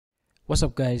What's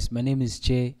up guys, my name is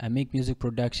Jay. I make music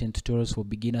production tutorials for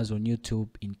beginners on YouTube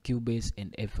in Cubase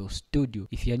and FL Studio.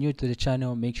 If you are new to the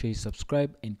channel, make sure you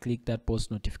subscribe and click that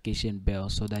post notification bell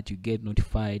so that you get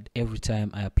notified every time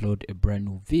I upload a brand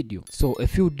new video. So a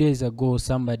few days ago,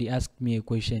 somebody asked me a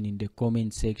question in the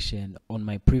comment section on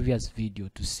my previous video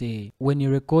to say, when you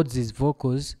record these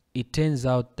vocals, it turns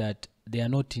out that they are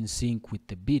not in sync with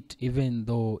the beat, even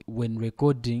though when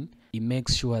recording, it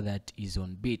makes sure that it's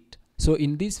on beat. So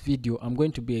in this video, I'm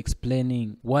going to be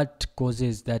explaining what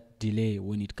causes that delay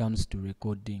when it comes to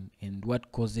recording and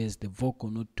what causes the vocal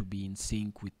not to be in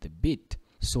sync with the beat.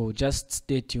 So just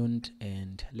stay tuned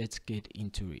and let's get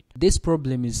into it. This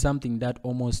problem is something that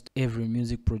almost every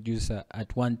music producer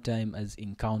at one time has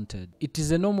encountered. It is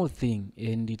a normal thing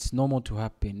and it's normal to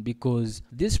happen because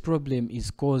this problem is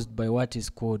caused by what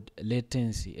is called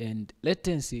latency, and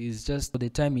latency is just the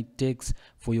time it takes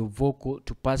for your vocal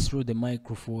to pass through the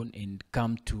microphone and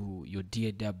come to your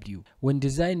DAW. When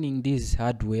designing these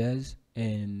hardwares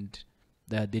and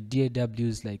the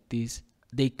DAWs like this,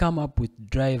 they come up with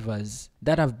drivers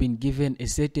that have been given a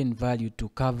certain value to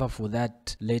cover for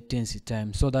that latency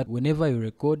time, so that whenever you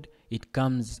record, it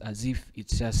comes as if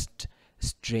it's just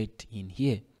straight in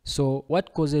here. So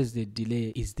what causes the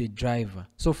delay is the driver.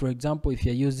 So for example, if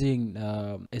you're using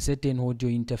a certain audio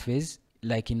interface,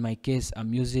 like in my case,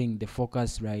 I'm using the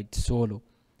Focusrite Solo,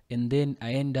 and then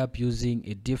I end up using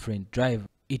a different driver,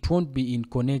 it won't be in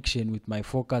connection with my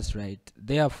Focusrite.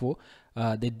 Therefore,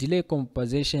 the delay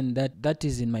compensation that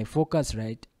is in my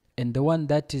Focusrite and the one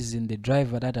that is in the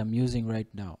driver that I'm using right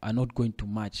now are not going to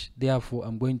match. Therefore,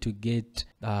 I'm going to get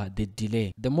the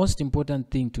delay. The most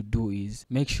important thing to do is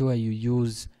make sure you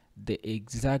use the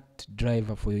exact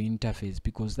driver for your interface,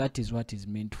 because that is what is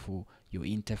meant for your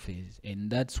interface,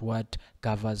 and that's what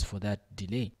covers for that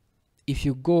delay. If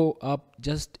you go up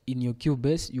just in your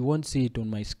Cubase, you won't see it on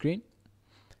my screen.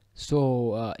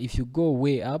 So if you go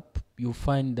way up, you'll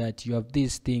find that you have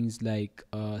these things like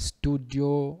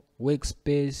studio,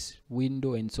 workspace,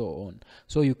 window, and so on.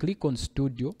 So you click on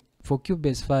studio. For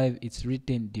Cubase 5, it's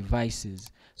written devices.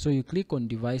 So you click on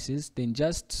devices, then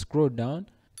just scroll down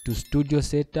to studio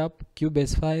setup.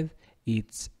 Cubase 5,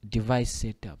 it's device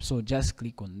setup. So just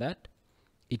click on that.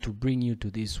 It will bring you to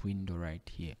this window right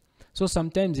here. So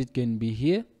sometimes it can be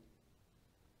here.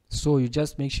 So you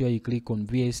just make sure you click on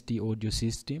VST audio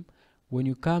system. When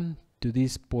you come to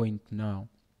this point now,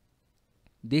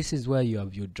 this is where you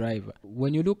have your driver.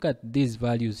 When you look at these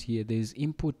values here, there is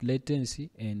input latency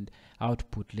and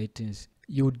output latency.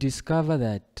 You discover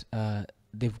that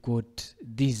they've got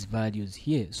these values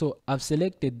here. So I've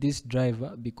selected this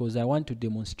driver because I want to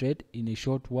demonstrate in a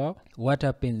short while what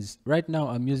happens. Right now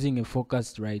I'm using a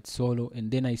Focusrite Solo,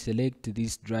 and then I select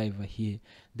this driver here.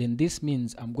 Then this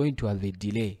means I'm going to have a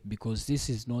delay because this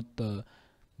is not the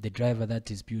driver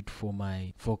that is built for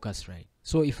my Focusrite.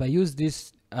 So if I use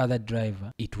this other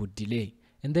driver, it would delay.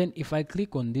 And then if I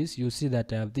click on this, you'll see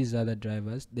that I have these other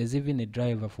drivers. There's even a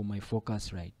driver for my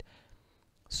Focusrite.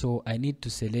 So I need to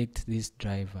select this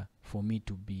driver for me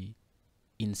to be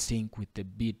in sync with the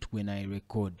beat when I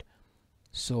record.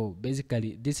 So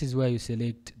basically, this is where you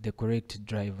select the correct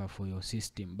driver for your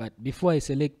system. But before I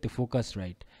select the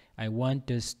Focusrite, I want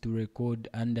us to record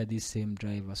under this same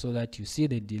driver so that you see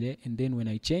the delay, and then when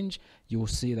I change, you'll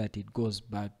see that it goes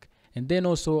back. And then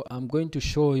also, I'm going to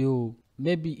show you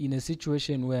maybe in a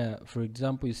situation where, for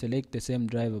example, you select the same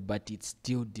driver but it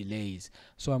still delays.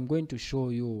 So I'm going to show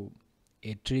you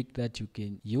a trick that you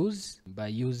can use by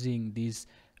using these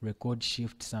record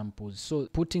shift samples. So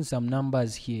putting some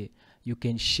numbers here, you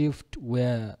can shift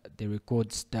where the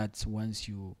record starts once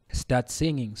you start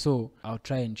singing. So I'll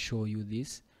try and show you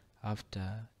this after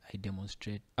I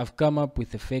demonstrate. I've come up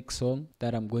with a fake song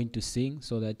that I'm going to sing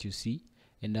so that you see,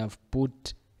 and I've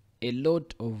put a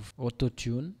lot of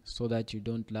auto-tune so that you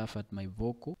don't laugh at my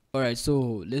vocal. Alright,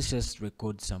 so let's just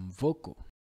record some vocal.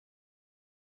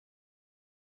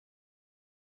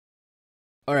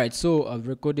 Alright, so I've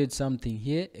recorded something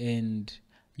here, and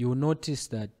you'll notice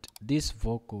that this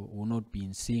vocal will not be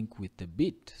in sync with the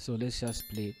beat. So let's just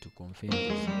play it to confirm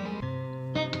this.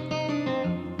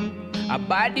 A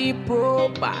body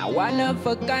proper, one of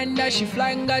a kind that she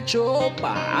flying a chopper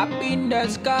up in the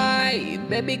sky.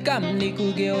 Baby, come,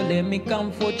 little girl, let me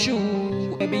come for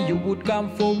you. Baby, you would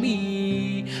come for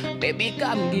me. Baby,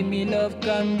 come, give me love,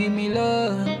 come, give me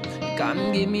love.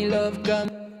 Come, give me love, come.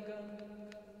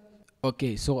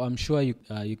 Okay, so I'm sure you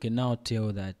can now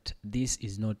tell that this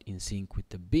is not in sync with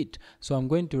the beat. So I'm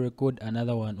going to record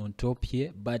another one on top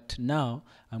here, but now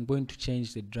I'm going to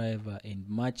change the driver and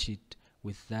match it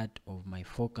with that of my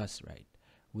Focusrite,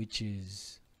 which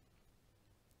is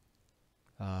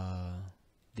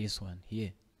this one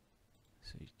here.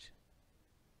 Switch.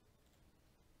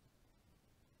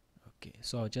 Okay,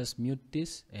 so I'll just mute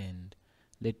this and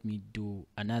let me do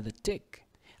another take.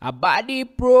 A body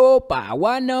proper,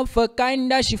 one of a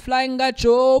kind, that she flying a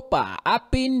chopper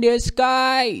up in the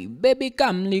sky. Baby,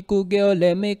 come, little girl,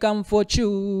 let me come for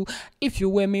you. If you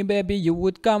were me, baby, you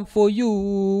would come for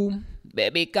you.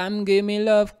 Baby, come give me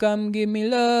love, come give me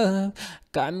love,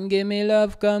 come give me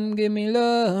love, come give me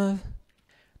love.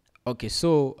 Okay,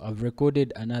 so I've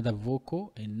recorded another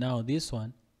vocal, and now this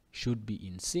one should be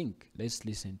in sync. Let's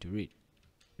listen to it.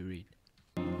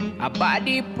 A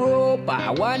body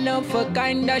proper, one of a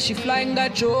kind, that she flying a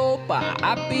chopper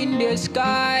up in the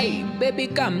sky. Baby,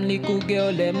 come, little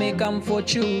girl, let me come for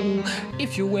you.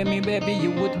 If you were me, baby, you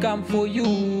would come for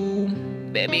you.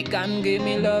 Baby, come give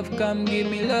me love, come give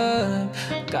me love,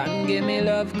 come give me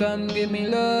love, come give me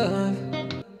love.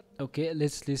 Okay,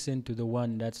 let's listen to the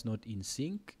one that's not in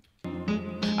sync.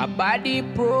 A body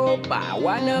proper,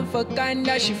 one of a kind,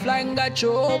 that she flying a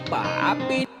chopper up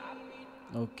in.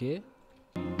 Okay.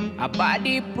 A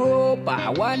body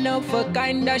proper, one of a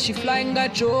kind, that she flying a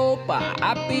chopper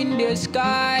up in the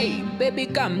sky. Baby,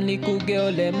 come, little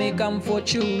girl, let me come for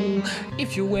you.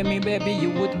 If you were me, baby, you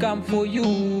would come for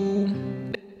you.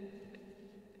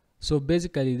 So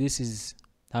basically, this is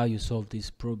how you solve this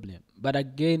problem. But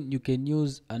again, you can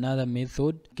use another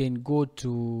method. You can go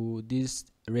to this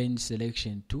range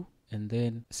selection too, and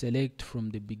then select from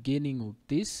the beginning of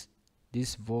this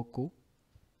vocal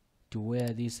to where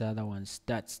this other one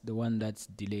starts, the one that's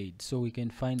delayed. So we can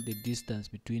find the distance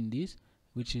between these,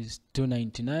 which is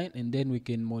 299, and then we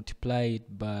can multiply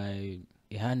it by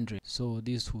 100. So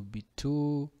this would be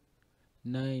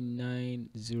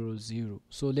 29900.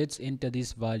 So let's enter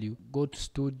this value. Go to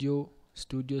studio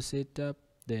setup,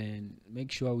 then make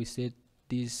sure we set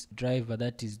this driver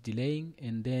that is delaying,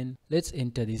 and then let's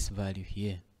enter this value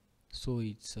here. So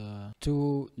it's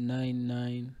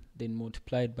 299, then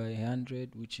multiplied by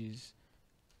 100, which is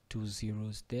 2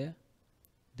 zeros there.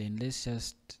 Then let's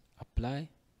just apply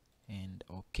and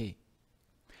okay.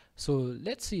 So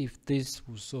let's see if this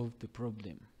will solve the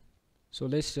problem. So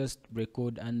let's just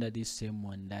record under this same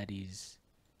one that is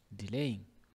delaying.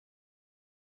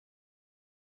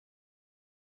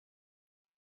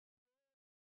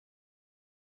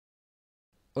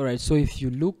 Alright, so if you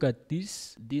look at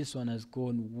this one has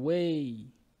gone way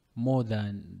more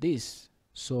than this.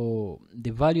 So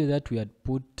the value that we had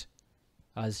put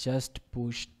has just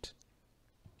pushed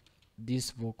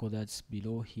this vocal that's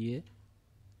below here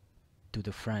to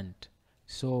the front.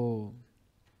 So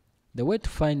the way to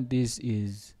find this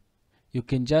is you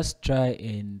can just try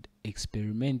and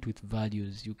experiment with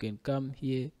values. You can come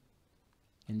here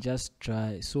and just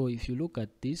try. So if you look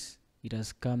at this, it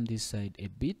has come this side a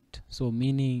bit, so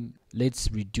meaning let's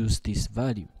reduce this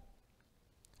value.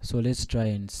 So let's try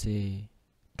and say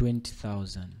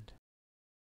 20,000.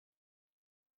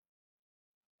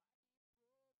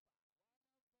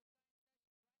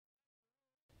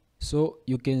 So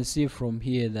you can see from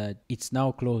here that it's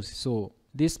now close. So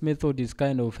this method is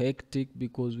kind of hectic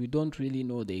because we don't really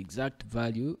know the exact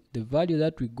value. The value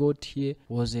that we got here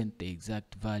wasn't the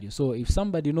exact value. So if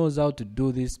somebody knows how to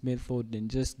do this method and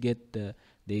just get the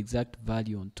exact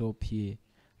value on top here,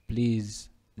 please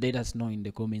let us know in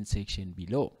the comment section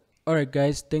below. Alright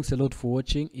guys, thanks a lot for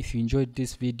watching. If you enjoyed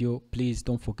this video, please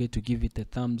don't forget to give it a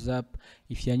thumbs up.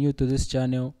 If you are new to this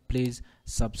channel, please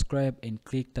subscribe and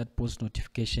click that post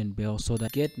notification bell so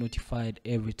that you get notified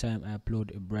every time I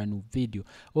upload a brand new video.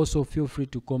 Also, feel free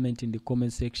to comment in the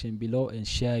comment section below and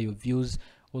share your views.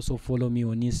 Also, follow me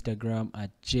on Instagram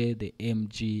at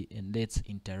jthemg and let's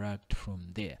interact from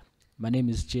there. My name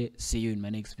is Jay. See you in my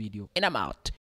next video and I'm out.